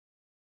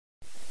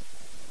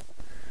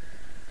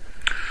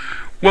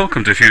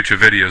Welcome to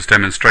FutureVideo's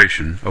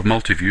demonstration of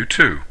Multiview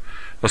 2,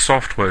 a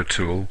software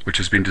tool which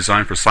has been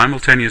designed for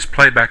simultaneous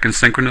playback and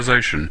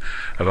synchronization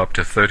of up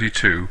to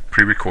 32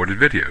 pre-recorded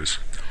videos,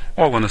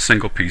 all on a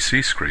single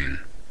PC screen.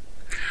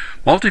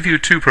 Multiview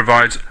 2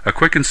 provides a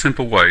quick and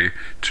simple way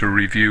to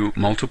review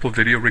multiple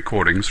video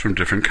recordings from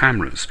different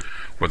cameras,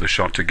 whether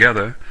shot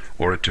together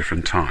or at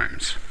different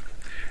times.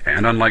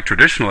 And unlike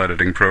traditional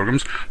editing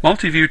programs,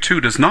 Multiview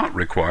 2 does not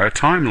require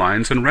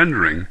timelines and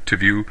rendering to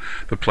view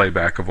the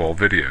playback of all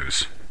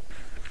videos.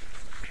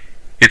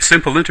 Its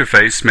simple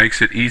interface makes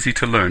it easy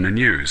to learn and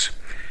use.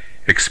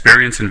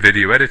 Experience in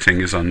video editing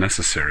is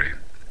unnecessary.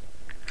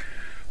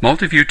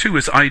 Multiview 2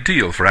 is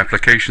ideal for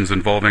applications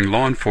involving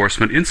law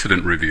enforcement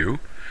incident review,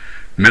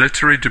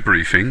 military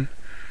debriefing,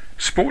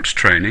 sports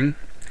training,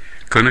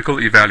 clinical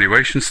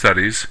evaluation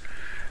studies,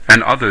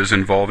 and others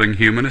involving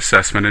human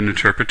assessment and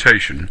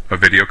interpretation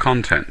of video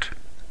content.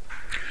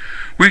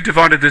 We've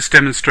divided this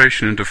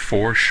demonstration into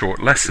 4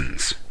 short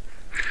lessons.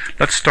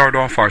 Let's start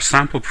off our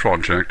sample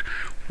project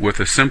with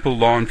a simple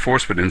law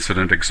enforcement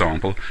incident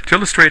example to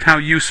illustrate how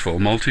useful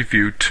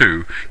Multiview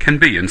 2 can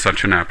be in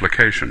such an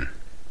application.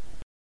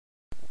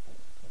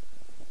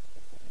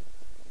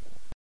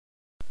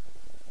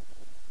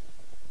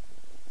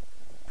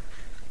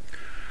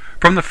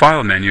 From the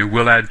File menu,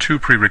 we'll add 2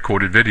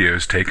 pre-recorded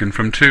videos taken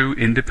from 2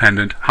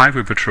 independent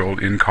highway patrol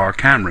in-car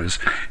cameras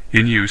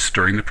in use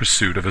during the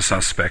pursuit of a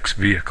suspect's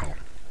vehicle.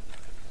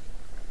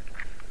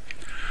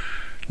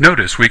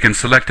 Notice we can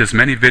select as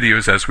many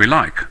videos as we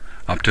like,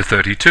 up to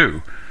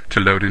 32, to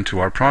load into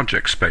our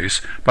project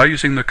space by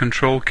using the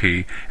Control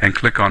key and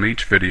click on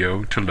each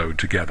video to load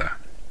together.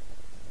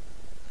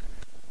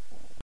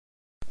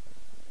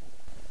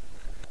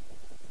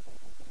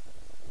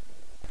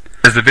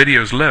 As the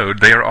videos load,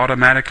 they are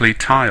automatically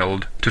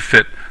tiled to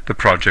fit the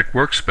project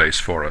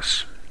workspace for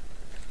us.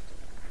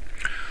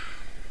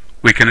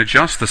 We can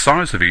adjust the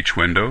size of each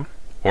window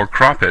or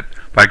crop it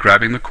by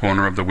grabbing the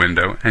corner of the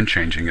window and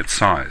changing its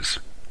size.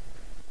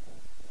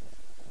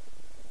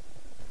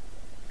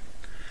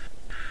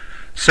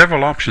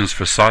 Several options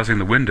for sizing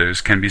the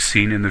windows can be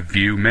seen in the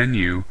View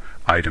menu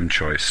item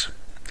choice.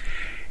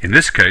 In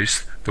this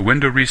case, the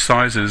window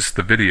resizes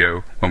the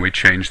video when we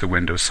change the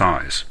window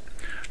size.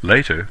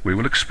 Later, we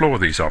will explore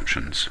these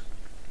options.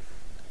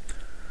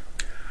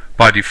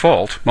 By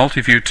default,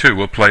 Multiview 2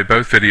 will play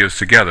both videos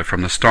together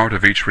from the start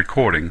of each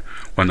recording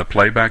when the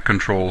Playback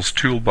Controls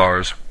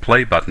toolbar's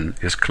Play button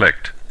is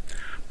clicked.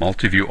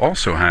 Multiview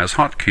also has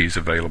hotkeys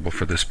available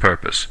for this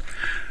purpose.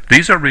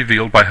 These are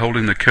revealed by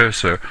holding the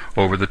cursor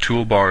over the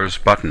toolbar's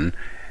button,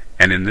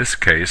 and in this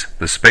case,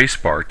 the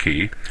spacebar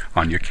key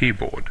on your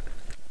keyboard.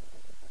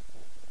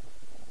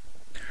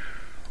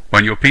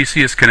 When your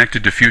PC is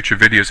connected to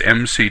FutureVideo's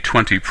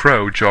MC20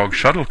 Pro Jog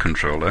Shuttle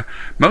controller,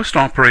 most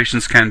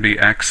operations can be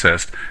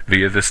accessed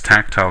via this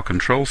tactile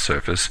control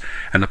surface,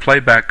 and the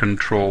Playback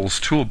Controls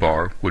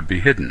toolbar would be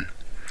hidden.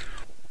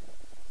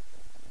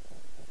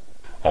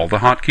 All the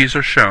hotkeys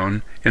are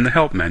shown in the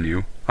Help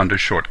menu under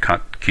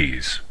Shortcut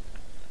Keys.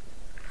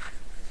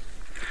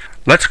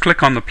 Let's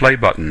click on the Play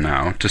button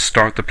now to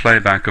start the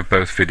playback of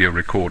both video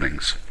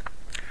recordings.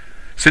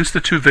 Since the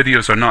 2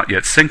 videos are not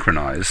yet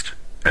synchronized,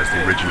 as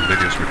the original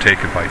videos were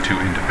taken by 2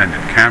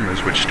 independent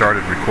cameras which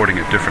started recording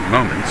at different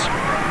moments,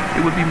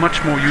 it would be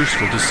much more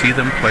useful to see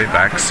them play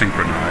back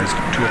synchronized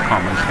to a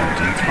common point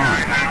in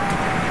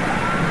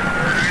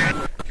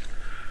time.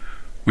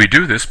 We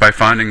do this by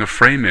finding a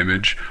frame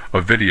image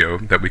of video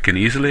that we can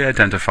easily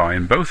identify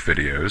in both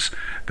videos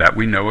that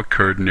we know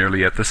occurred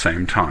nearly at the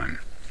same time.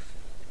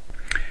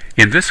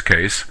 In this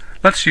case,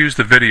 let's use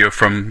the video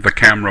from the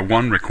Camera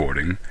 1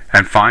 recording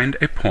and find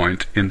a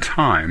point in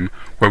time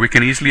where we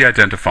can easily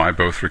identify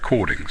both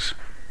recordings.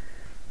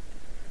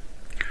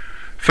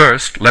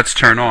 First, let's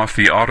turn off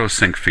the auto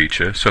sync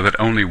feature so that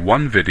only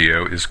one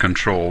video is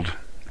controlled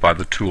by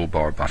the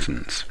toolbar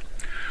buttons.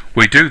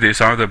 We do this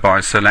either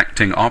by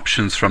selecting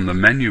options from the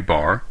menu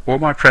bar or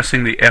by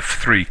pressing the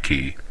F3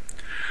 key.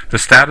 The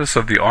status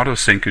of the auto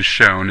sync is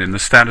shown in the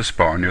status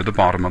bar near the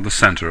bottom of the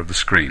center of the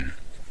screen.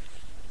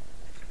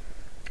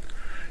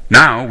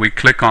 Now we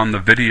click on the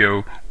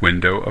video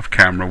window of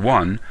Camera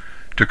 1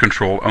 to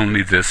control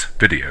only this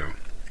video.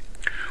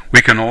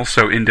 We can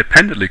also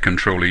independently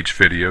control each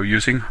video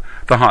using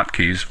the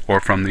hotkeys or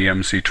from the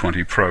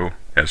MC20 Pro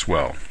as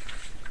well.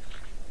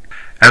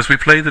 As we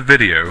play the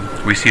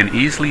video, we see an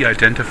easily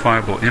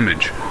identifiable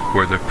image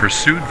where the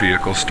pursued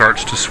vehicle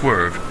starts to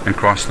swerve and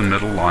cross the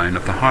middle line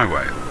of the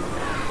highway.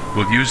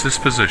 We'll use this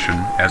position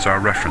as our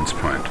reference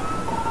point.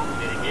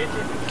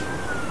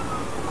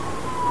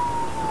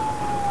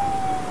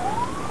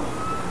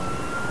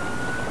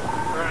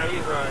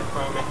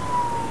 From me.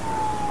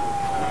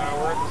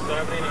 We're at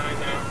 79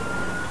 now.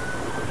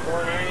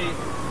 490,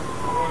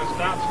 I'm going to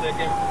stop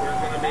sticking. There's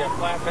going to be a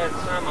flatbed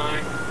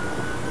semi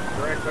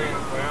directly in,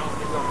 well,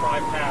 he's going to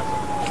probably pass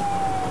him.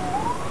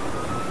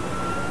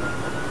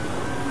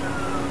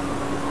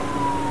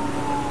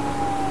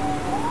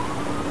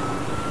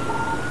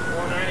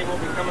 490 will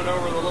be coming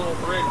over the little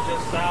bridge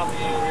just south of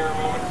you here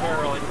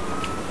momentarily.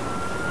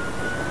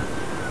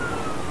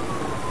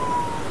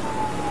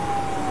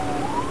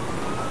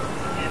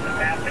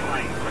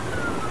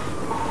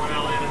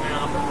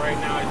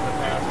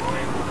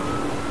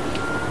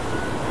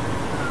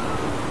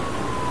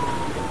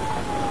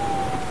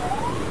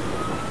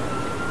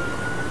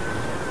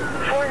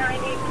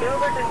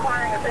 Driver's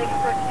inquiring if they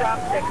can put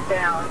chopsticks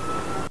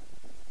down.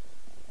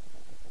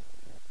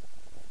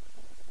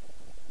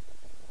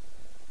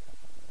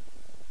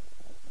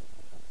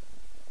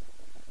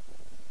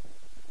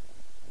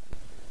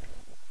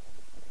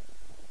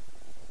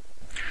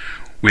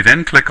 We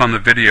then click on the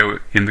video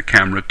in the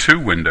Camera 2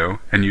 window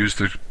and use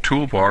the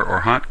toolbar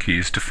or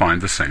hotkeys to find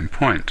the same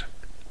point.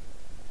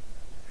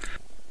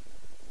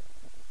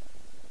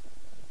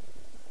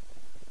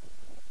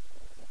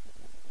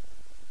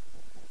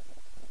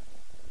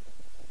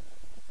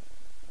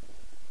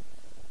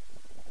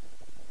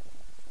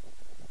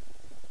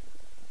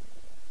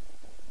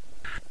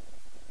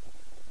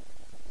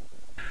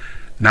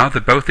 Now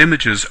that both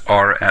images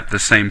are at the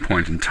same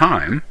point in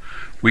time,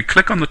 we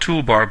click on the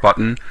toolbar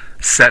button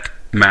Set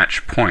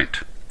Match Point,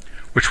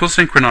 which will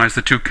synchronize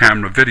the two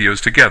camera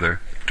videos together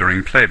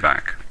during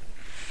playback.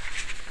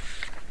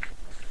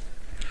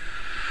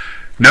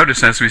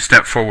 Notice as we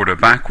step forward or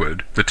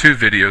backward, the two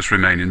videos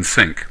remain in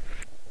sync.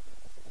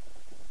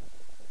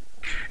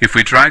 If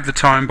we drag the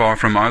time bar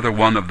from either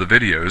one of the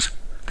videos,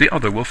 the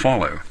other will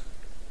follow.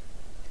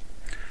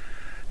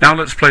 Now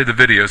let's play the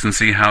videos and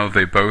see how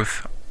they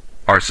both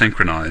are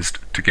synchronized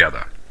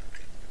together.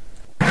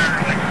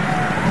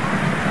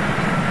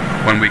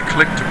 When we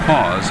click to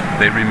pause,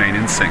 they remain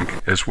in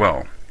sync as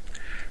well.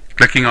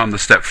 Clicking on the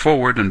step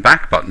forward and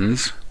back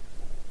buttons,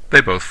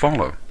 they both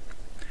follow.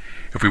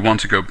 If we want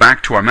to go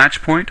back to our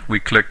match point, we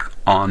click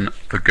on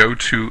the Go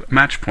to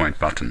Match Point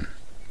button.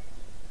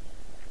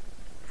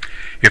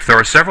 If there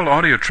are several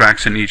audio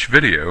tracks in each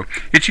video,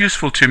 it's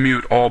useful to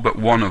mute all but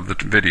one of the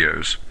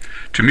videos.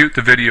 To mute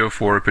the video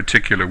for a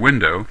particular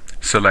window,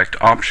 select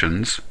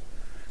Options,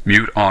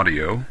 Mute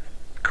Audio,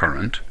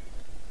 Current,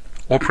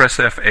 or press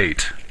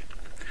F8.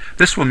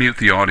 This will mute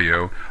the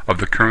audio of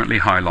the currently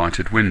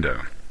highlighted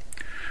window.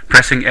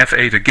 Pressing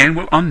F8 again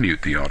will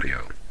unmute the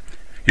audio.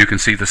 You can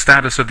see the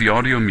status of the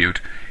audio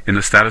mute in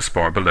the status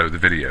bar below the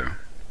video.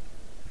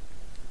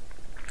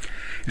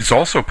 It's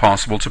also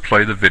possible to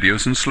play the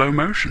videos in slow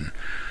motion.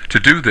 To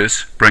do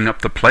this, bring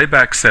up the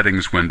Playback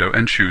Settings window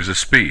and choose a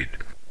speed.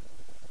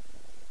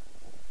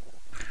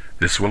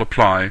 This will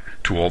apply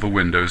to all the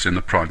windows in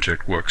the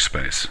project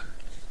workspace.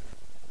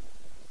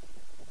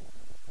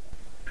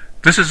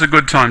 This is a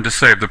good time to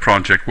save the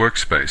project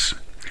workspace.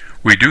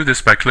 We do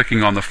this by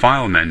clicking on the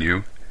File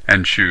menu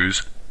and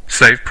choose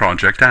Save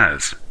Project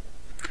As.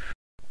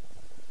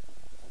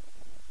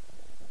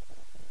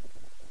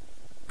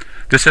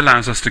 This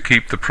allows us to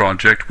keep the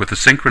project with the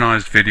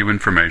synchronized video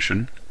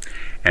information,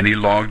 any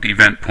logged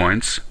event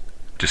points,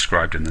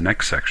 described in the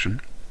next section,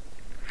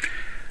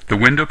 the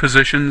window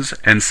positions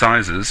and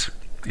sizes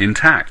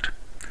intact,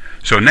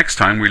 so next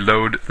time we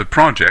load the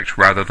project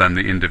rather than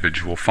the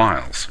individual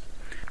files.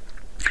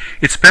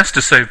 It's best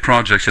to save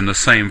projects in the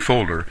same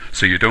folder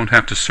so you don't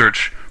have to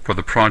search for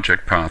the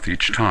project path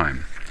each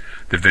time.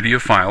 The video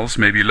files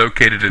may be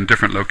located in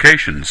different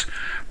locations,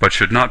 but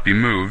should not be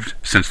moved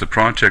since the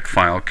project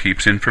file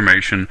keeps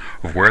information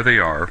of where they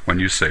are when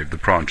you save the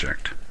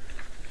project.